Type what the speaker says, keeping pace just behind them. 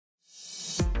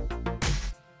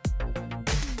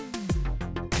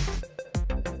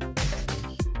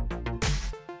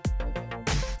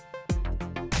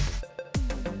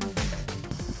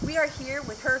We are here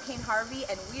with Hurricane Harvey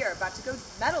and we are about to go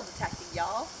metal detecting,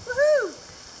 y'all. Woohoo!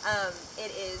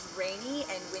 It is rainy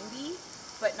and windy,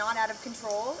 but not out of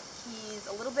control. He's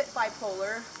a little bit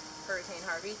bipolar, Hurricane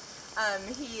Harvey.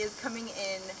 He is coming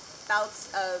in bouts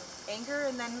of anger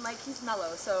and then like he's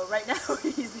mellow. So right now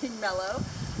he's being mellow.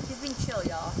 He's being chill,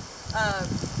 y'all.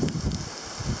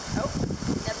 Oh,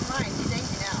 never mind. He's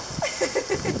angry now.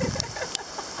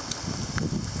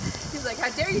 He's like, how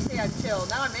dare you say I'm chill?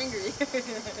 Now I'm angry.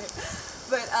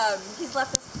 But he's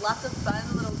left us lots of fun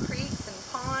little creeks and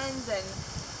ponds and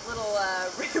little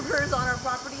rivers on our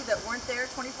property that weren't there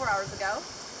 24 hours ago.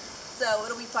 So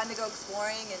it'll be fun to go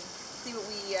exploring and see what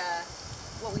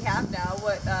we have now,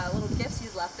 what little gifts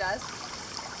he's left us.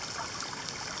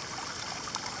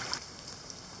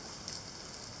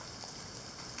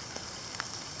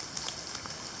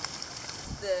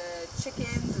 The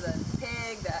chickens, the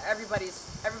pig, everybody's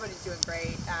doing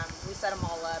great. We set them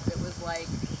all up. It was like,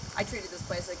 I treated this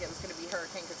place like it was going to be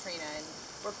Hurricane Katrina, and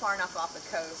we're far enough off the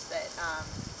coast that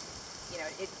you know,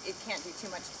 it can't do too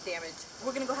much damage.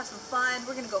 We're going to go have some fun.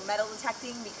 We're going to go metal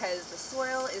detecting because the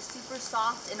soil is super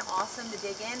soft and awesome to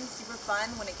dig in, super fun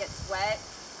when it gets wet,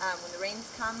 when the rains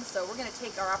come. So we're going to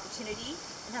take our opportunity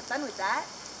and have fun with that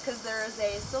because there is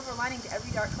a silver lining to every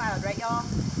dark cloud, right y'all?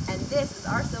 And this is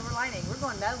our silver lining. We're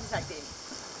going metal detecting.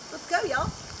 Let's go, y'all.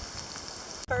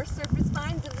 First surface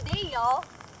finds of the day, y'all.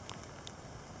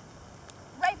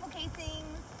 Rifle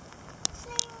casings.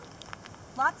 Shing.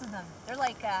 Lots of them. They're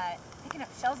like picking up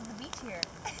shells at the beach here.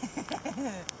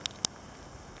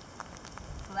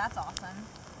 So that's awesome.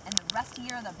 And the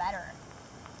rustier the better.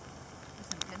 There's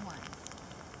some good ones.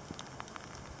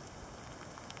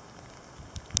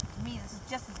 To me, this is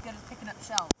just as good as picking up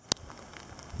shells.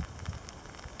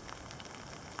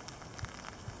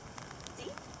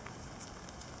 See?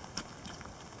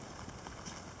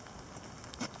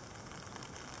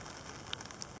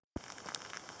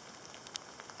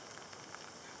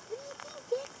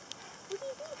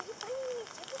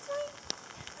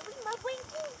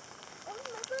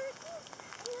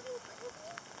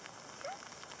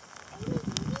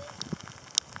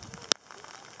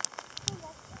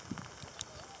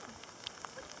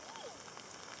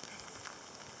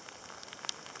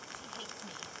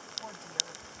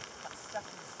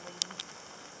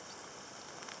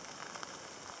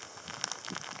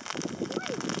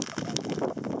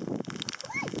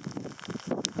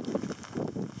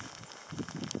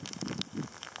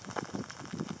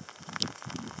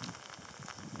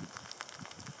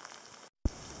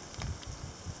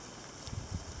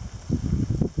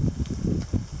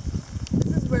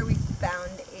 Where we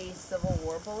found a Civil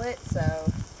War bullet,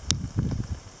 so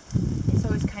it's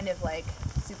always kind of like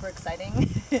super exciting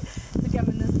to come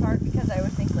in this part because I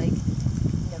always think like,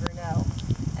 you never know.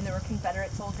 And there were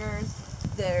Confederate soldiers,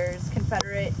 there's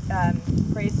Confederate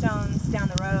gravestones down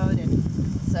the road, and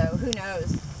so who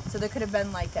knows. So there could have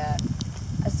been like a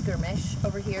skirmish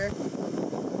over here.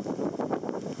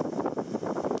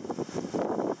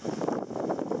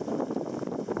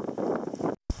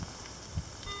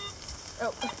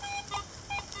 Oh,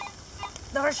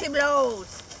 there she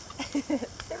blows. It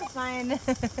was fine.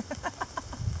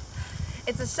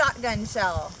 It's a shotgun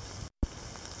shell.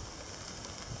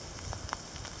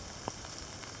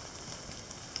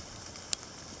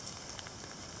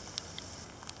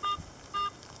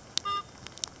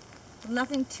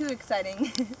 Nothing too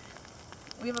exciting.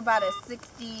 We have about a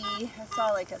 60, I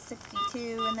saw like a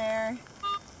 62 in there,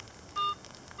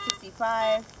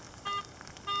 65.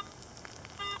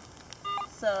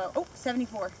 So, oh,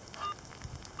 74.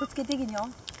 Let's get digging, y'all.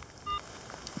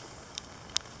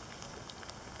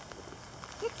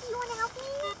 Dixie, you want to help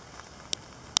me?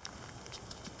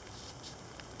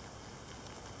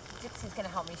 Dixie's going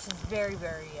to help me. She's very,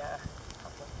 very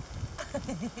helpful.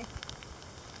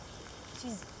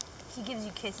 She gives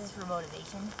you kisses for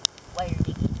motivation while you're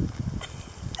digging.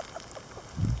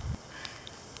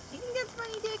 You think that's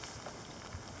funny, Dix?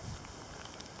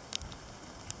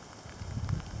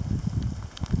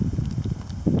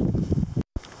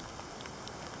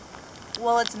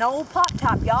 Well, it's an old pop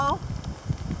top, y'all.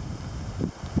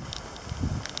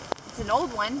 It's an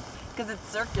old one because it's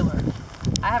circular.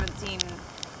 I haven't seen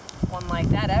one like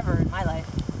that ever in my life.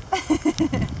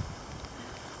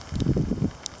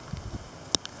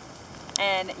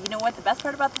 And you know what the best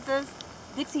part about this is?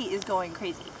 Dixie is going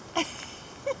crazy. Go,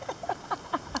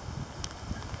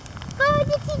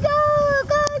 Dixie, go!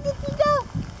 Go, Dixie, go!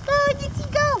 Go, Dixie,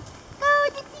 go! Go,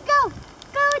 Dixie, go!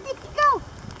 Go, Dixie, go!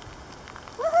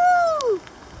 Woohoo!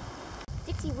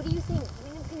 Dixie, what do you think? You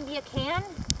think it's going to be a can?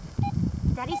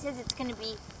 Daddy says it's going to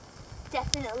be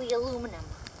definitely aluminum.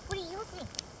 What do you think?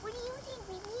 What do you think,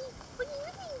 baby? What do you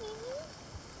think, baby?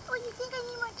 Oh, you think I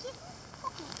need more kisses?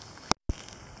 Okay.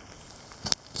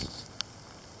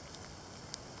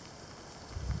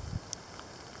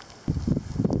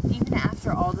 Even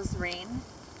after all this rain,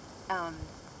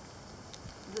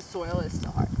 the soil is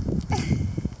still hard.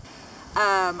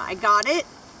 I got it.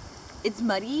 It's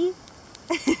muddy.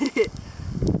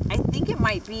 I think it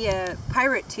might be a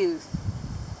pirate tooth.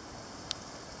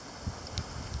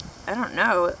 I don't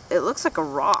know. It looks like a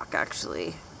rock,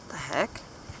 actually. What the heck?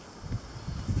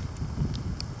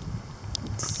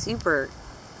 It's super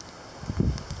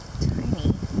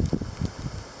tiny.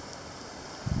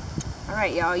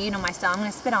 Alright, y'all. You know my style. I'm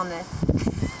going to spit on this.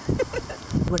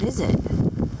 What is it?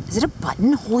 Is it a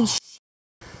button? Holy shit.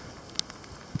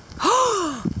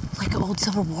 Like an old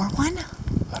Civil War one?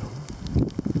 I don't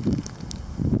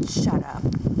know. Shut up.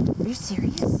 Are you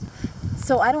serious?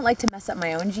 So I don't like to mess up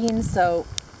my own jeans, so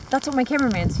that's what my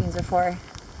cameraman's jeans are for.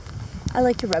 I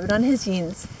like to rub it on his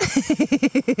jeans.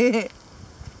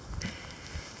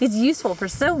 It's useful for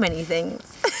so many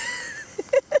things.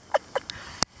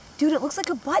 Dude, it looks like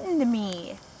a button to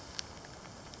me.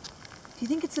 Do you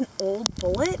think it's an old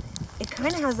bullet? It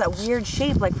kind of has that weird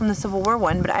shape like from the Civil War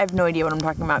one, but I have no idea what I'm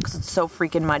talking about because it's so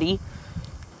freaking muddy.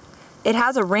 It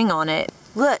has a ring on it.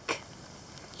 Look.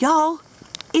 Y'all,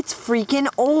 it's freaking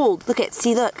old. Look at,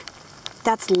 see, look.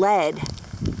 That's lead.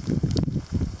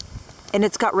 And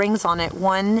it's got rings on it.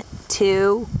 1,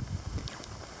 2.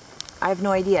 I have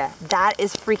no idea. That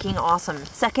is freaking awesome.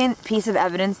 Second piece of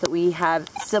evidence that we have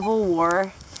Civil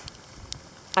War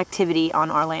activity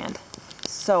on our land.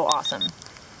 So awesome.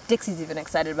 Dixie's even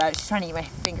excited about it. She's trying to eat my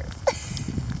fingers.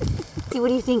 See, what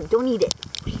do you think? Don't eat it.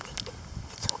 What do you think?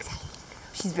 It's so exciting.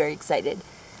 She's very excited.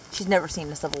 She's never seen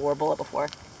a Civil War bullet before.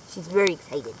 She's very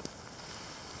excited.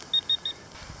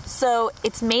 So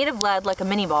it's made of lead like a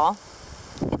mini ball.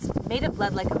 It's made of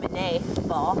lead like a mini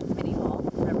ball,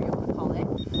 whatever you want to call it.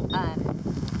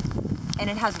 And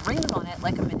it has rings on it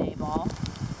like a mini ball,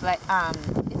 but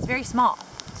it's very small.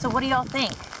 So what do y'all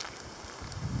think?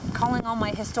 Calling all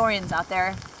my historians out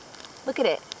there, look at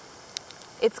it.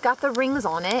 It's got the rings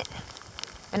on it,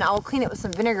 and I'll clean it with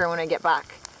some vinegar when I get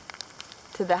back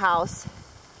to the house.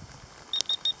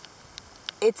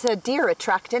 It's a deer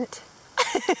attractant.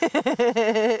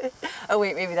 Oh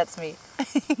wait, maybe that's me.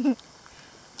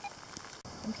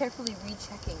 I'm carefully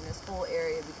rechecking this whole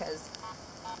area because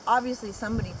obviously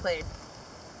somebody played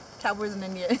Cowboys and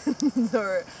Indians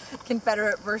or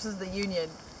Confederate versus the Union,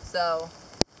 so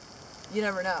you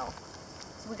never know.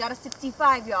 So we got a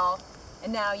 65, y'all,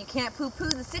 and now you can't poo-poo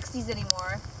the 60s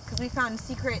anymore because we found a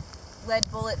secret lead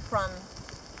bullet from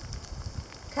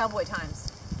cowboy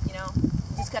times, you know?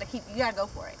 You just gotta you gotta go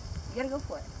for it. You gotta go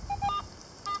for it.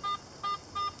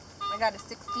 I got a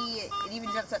 60, it even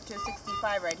jumps up to a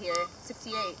 65 right here,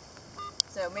 68.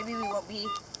 So maybe we won't be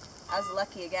as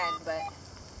lucky again, but,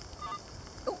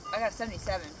 oh, I got a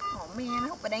 77. Oh man, I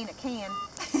hope it ain't a can.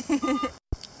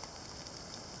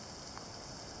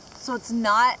 So it's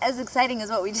not as exciting as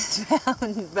what we just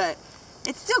found, but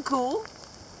it's still cool.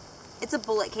 It's a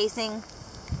bullet casing.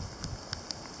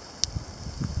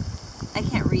 I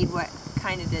can't read what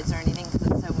kind it is or anything because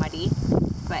it's so muddy,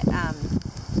 but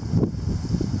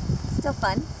still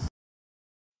fun.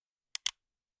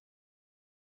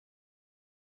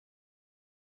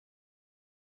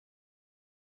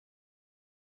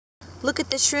 Look at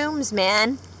the shrooms,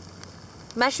 man.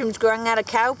 Mushrooms growing out of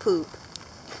cow poop.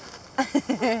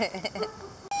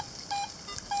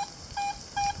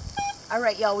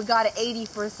 Alright, y'all, we got an 80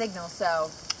 for a signal,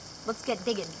 so let's get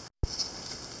digging.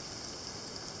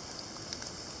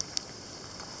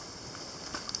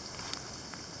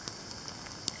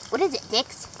 What is it,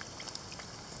 Dix?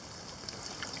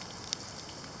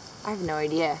 I have no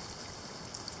idea.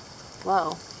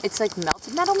 Whoa. It's like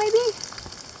melted metal, maybe?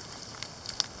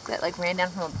 That like ran down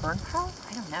from a burn pile?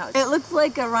 I don't know. It looks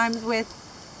like it rhymes with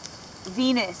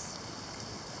Venus.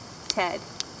 Ted.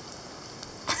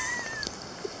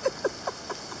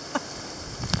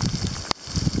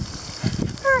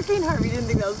 Hurricane Harvey didn't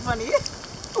think that was funny.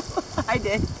 I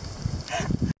did.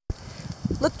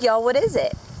 Look, y'all, what is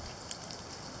it?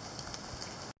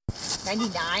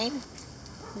 99?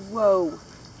 Whoa.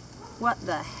 What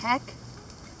the heck?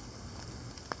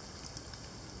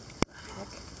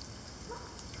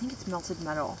 I think it's melted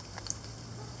metal.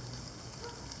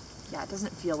 Yeah, it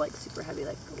doesn't feel like super heavy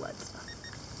like the lead stuff.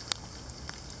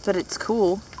 But it's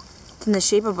cool. It's in the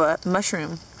shape of a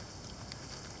mushroom.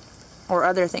 Or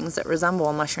other things that resemble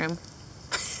a mushroom.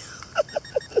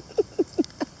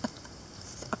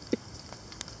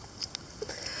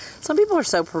 Some people are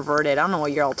so perverted. I don't know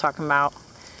what you're all talking about.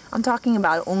 I'm talking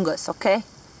about ungus, okay?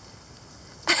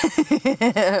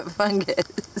 Fungus.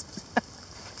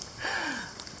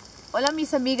 Hola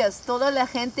mis amigas, toda la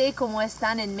gente como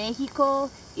están en México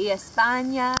y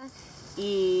España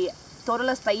y todos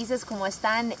los países como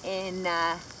están en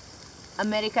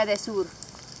América del Sur.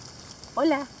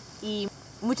 Hola y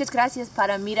muchas gracias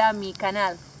para mirar mi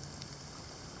canal.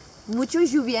 Mucho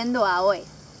lloviendo hoy.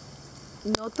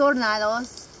 No tornados,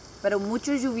 pero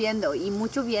mucho lloviendo y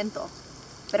mucho viento.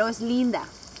 Pero es linda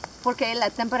porque la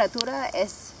temperatura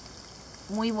es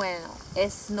muy bueno.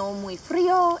 Es no muy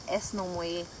frío, es no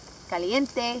muy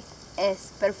caliente,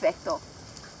 es perfecto.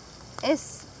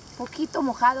 Es poquito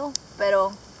mojado,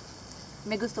 pero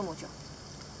me gustó mucho.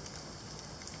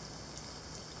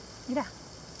 Mira.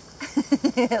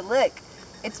 Look,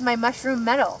 it's my mushroom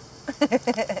meadow.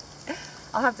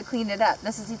 I'll have to clean it up.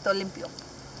 Necesito limpio.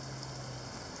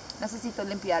 Necesito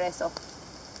limpiar eso.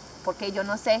 Porque yo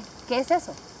no sé qué es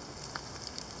eso.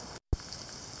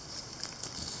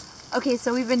 Okay,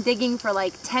 so we've been digging for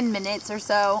like 10 minutes or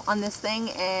so on this thing,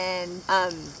 and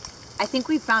I think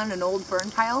we found an old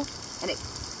burn pile, and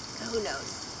who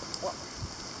knows. Well,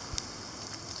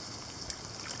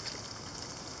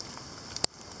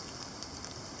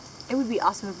 it would be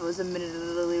awesome if it was a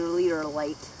meteor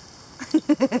light.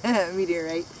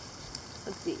 Meteorite.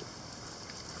 Let's see.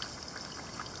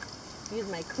 Use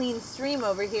my clean stream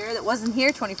over here that wasn't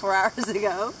here 24 hours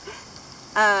ago.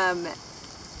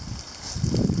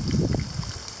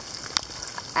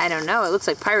 I don't know, it looks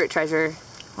like pirate treasure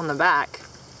on the back.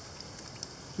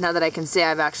 Now that I can say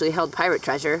I've actually held pirate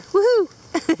treasure. Woohoo!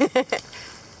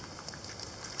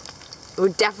 We're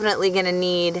definitely gonna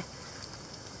need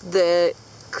the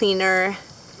cleaner,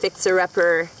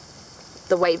 fixer-upper,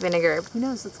 the white vinegar. Who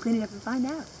knows, let's clean it up and find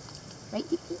out. Right,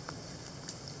 Dixie?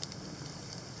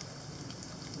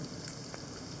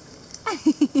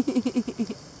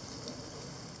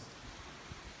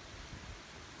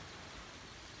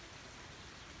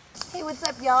 Hey, what's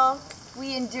up, y'all?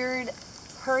 We endured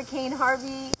Hurricane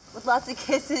Harvey with lots of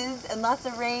kisses and lots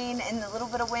of rain and a little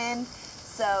bit of wind.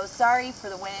 So sorry for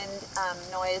the wind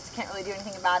noise. Can't really do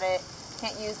anything about it.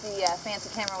 Can't use the fancy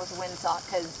camera with the windsock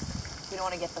because we don't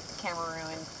want to get the camera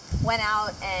ruined. Went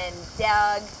out and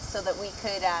dug so that we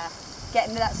could get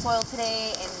into that soil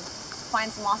today and find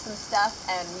some awesome stuff,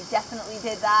 and we definitely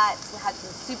did that. We had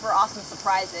some super awesome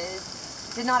surprises.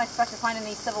 Did not expect to find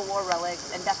any Civil War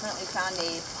relics, and definitely found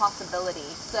a possibility.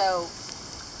 So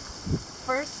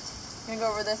first, I'm gonna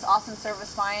go over this awesome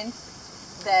service find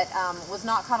that was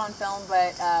not caught on film,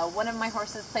 but one of my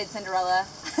horses played Cinderella.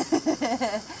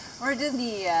 We're a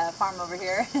Disney farm over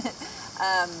here,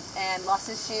 and lost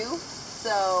his shoe.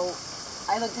 So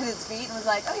I looked at his feet and was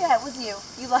like, oh yeah, it was you.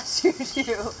 You lost your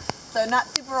shoe. So not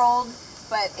super old,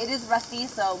 but it is rusty,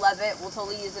 so love it. We'll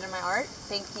totally use it in my art.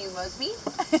 Thank you, Mosby.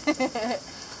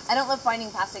 I don't love finding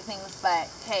plastic things,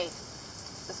 but hey,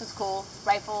 this was cool.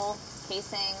 Rifle,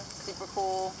 casing, super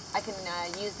cool. I can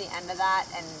use the end of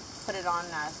that and put it on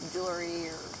some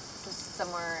jewelry or just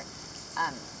somewhere,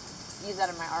 use that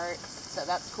in my art, so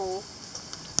that's cool.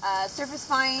 Surface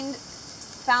find,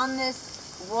 found this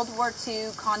World War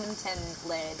II condom tin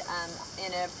lid.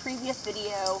 In a previous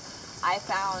video, I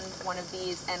found one of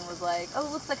these and was like, oh,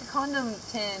 it looks like a condom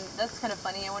tin. That's kind of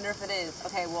funny. I wonder if it is.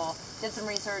 Okay, well, did some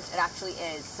research. It actually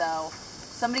is. So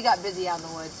somebody got busy out in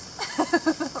the woods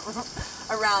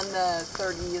around the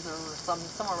 30s or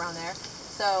somewhere around there.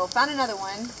 So found another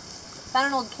one.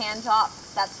 Found an old can top.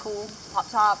 That's cool. Pop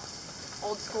top.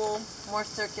 Old school. More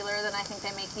circular than I think they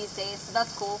make these days. So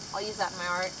that's cool. I'll use that in my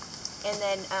art. And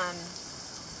then,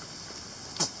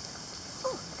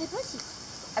 oh, good pussy.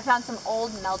 I found some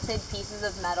old melted pieces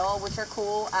of metal, which are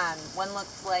cool. One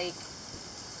looks like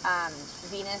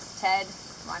Venus Ted,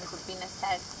 rhymes with Venus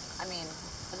Ted. I mean,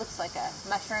 it looks like a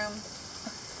mushroom.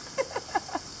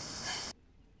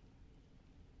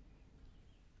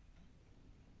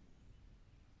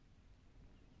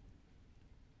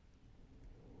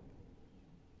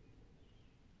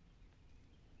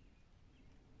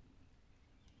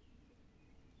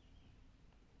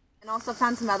 And also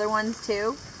found some other ones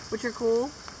too, which are cool.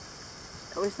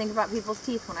 I always think about people's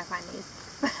teeth when I find these.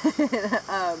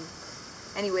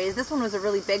 Anyways, this one was a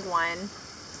really big one.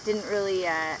 Didn't really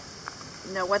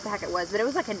know what the heck it was, but it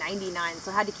was like a 99,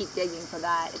 so I had to keep digging for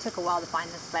that. It took a while to find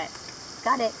this, but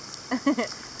got it.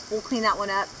 We'll clean that one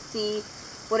up, see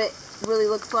what it really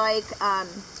looks like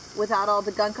without all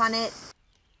the gunk on it.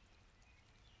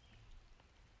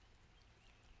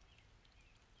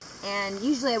 And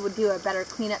usually I would do a better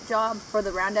cleanup job for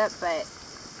the roundup, but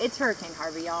it's Hurricane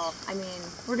Harvey, y'all. I mean,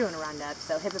 we're doing a roundup,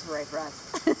 so hip hip hooray for us.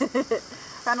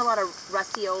 Found a lot of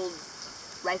rusty old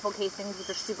rifle casings, which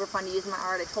are super fun to use in my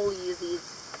art. I totally use these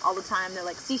all the time. They're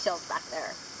like seashells back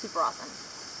there. Super awesome.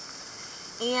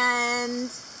 And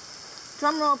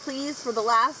drum roll please for the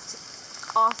last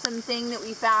awesome thing that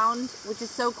we found, which is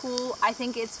so cool. I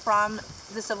think it's from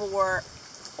the Civil War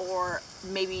or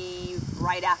maybe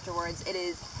right afterwards. It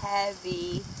is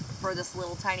heavy for this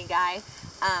little tiny guy.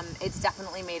 It's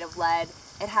definitely made of lead.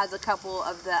 It has a couple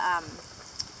of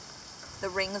the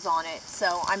rings on it,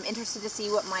 so I'm interested to see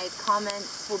what my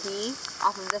comments will be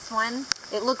off of this one.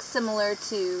 It looks similar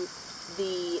to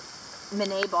the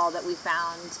Minet ball that we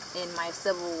found in my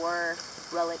Civil War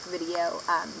relic video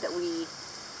that we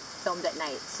filmed at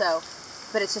night. So,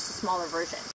 but it's just a smaller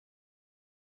version.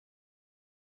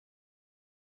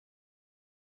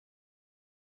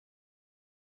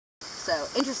 So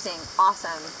interesting,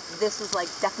 awesome. This was like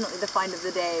definitely the find of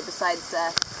the day besides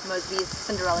Mosby's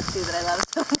Cinderella 2 that I love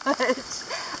so much.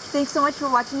 Thanks so much for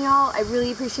watching, y'all. I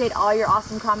really appreciate all your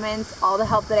awesome comments, all the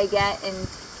help that I get in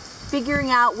figuring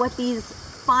out what these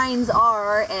finds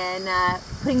are and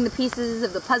putting the pieces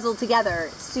of the puzzle together.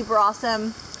 It's super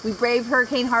awesome. We braved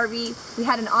Hurricane Harvey. We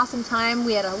had an awesome time.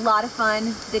 We had a lot of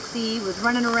fun. Dixie was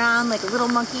running around like a little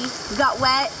monkey. We got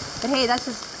wet, but hey, that's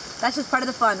just part of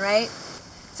the fun, right?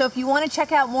 So if you want to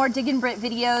check out more Diggin' Britt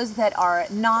videos that are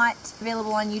not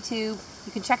available on YouTube,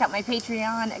 you can check out my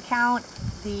Patreon account.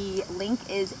 The link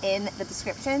is in the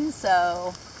description.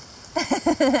 So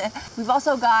we've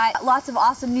also got lots of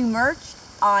awesome new merch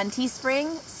on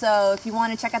Teespring. So if you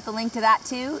want to check out the link to that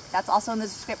too, that's also in the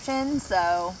description.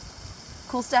 So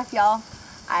cool stuff, y'all.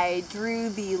 I drew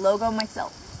the logo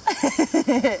myself.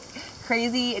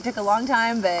 Crazy. It took a long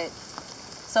time, but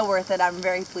so worth it. I'm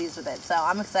very pleased with it. So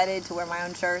I'm excited to wear my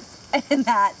own shirts and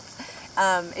hats.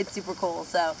 It's super cool.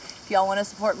 So if y'all want to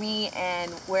support me and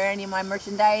wear any of my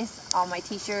merchandise, all my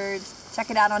t-shirts,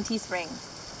 check it out on Teespring.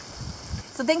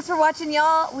 So thanks for watching,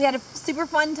 y'all. We had a super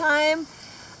fun time.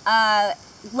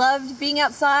 Loved being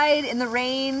outside in the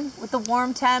rain with the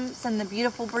warm temps and the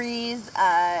beautiful breeze.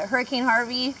 Hurricane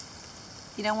Harvey,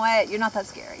 you know what? You're not that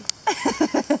scary.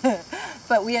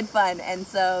 But we had fun, and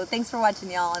so thanks for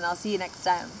watching, y'all, and I'll see you next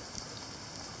time.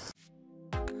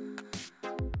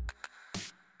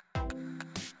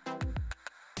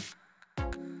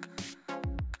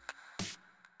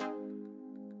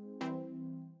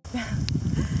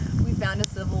 We found a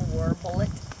Civil War bullet,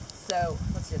 so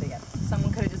let's do it again.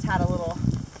 Someone could have just had a little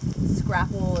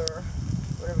scrapple or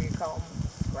whatever you call them.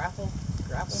 Scrapple?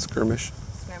 Scrapple? Skirmish.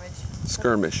 Skirmish.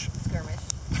 Skirmish. Skirmish.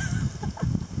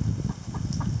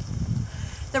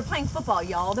 They're playing football,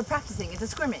 y'all. They're practicing. It's a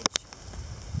scrimmage.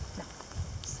 No.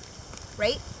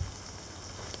 Right?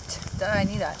 Duh, I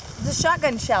knew that. It's a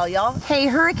shotgun shell, y'all. Hey,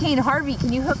 Hurricane Harvey,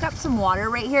 can you hook up some water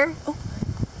right here? Oh.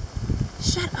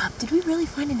 Shut up. Did we really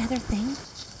find another thing?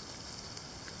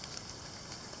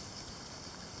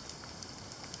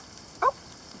 Oh,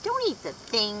 don't eat the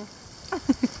thing.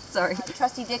 Sorry.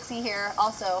 Trusty Dixie here,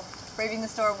 also braving the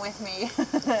storm with me.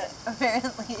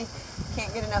 Apparently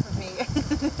can't get enough of me.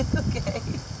 Okay.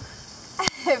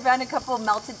 I found a couple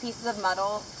melted pieces of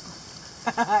metal.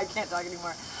 I can't talk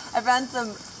anymore. I found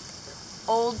some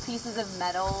old pieces of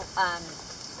metal.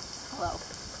 Hello.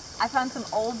 I found some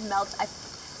old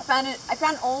I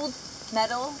found old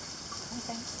metal. What did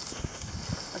I say?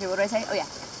 Okay, what do I say? Oh yeah.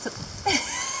 So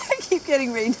I keep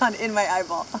getting rained on in my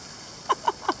eyeball.